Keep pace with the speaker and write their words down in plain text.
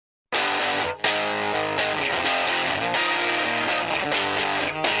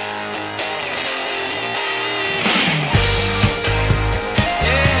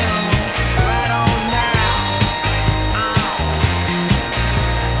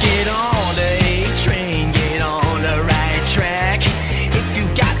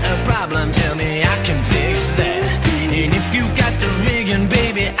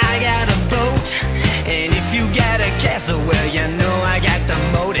castle, well, you know I got the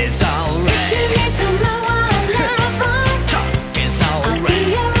motives alright. You need to know our level. Talk is I'll be alright.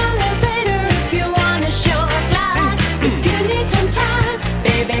 your elevator if you want a short glide. If you need some time,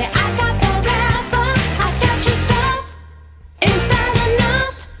 baby, I got forever. I got your stuff. Ain't that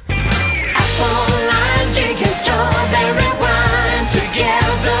enough? Apple lines, drinking strawberry wine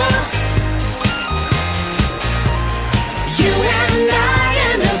together. You and I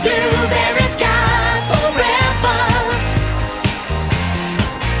in the blueberry sky forever.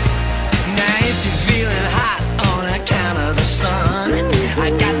 Now if you're feeling hot on account of the sun, I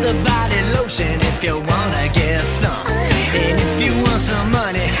got the body lotion if you wanna get some. And if you want some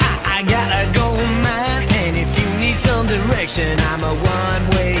money, I got a gold mine. And if you need some direction, I'm a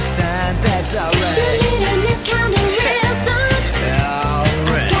one-way sign. That's You alright. need a new kind of rhythm.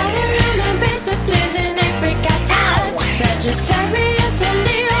 Alright. Got a rhythm base that plays in every time. Sagittarius or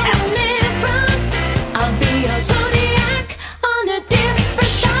Leo or Libra. I'll be your zodiac on a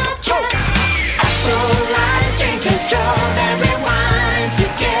different star track. Apple lines, drinking strawberry wine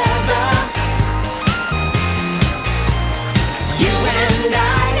together. You and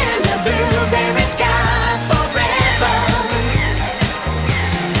I in the blueberry sky forever.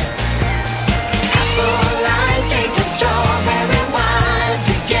 Apple lines, drinking strawberry wine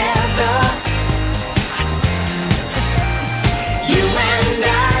together. You and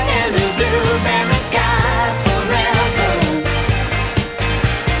I in the blueberry sky forever.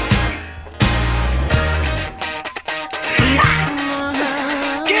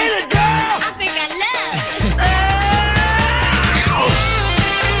 Get it, girl! I think I love.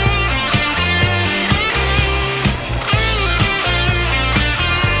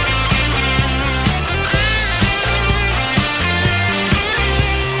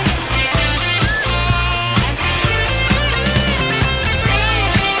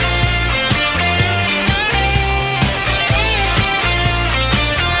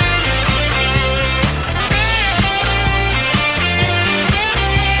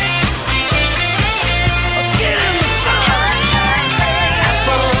 Get in the sun!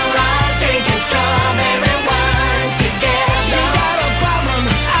 Apple lines, drinking strawberry wine You together. got a problem,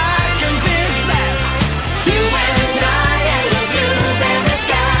 I can fix that. You and I in the blueberry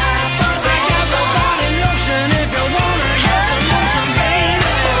sky forever. Body lotion if you wanna get some motion, baby.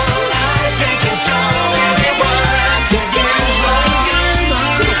 Apple lines, drinking strawberry wine together.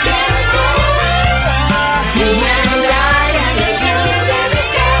 Together. You and I in the blueberry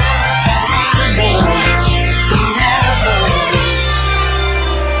sky forever.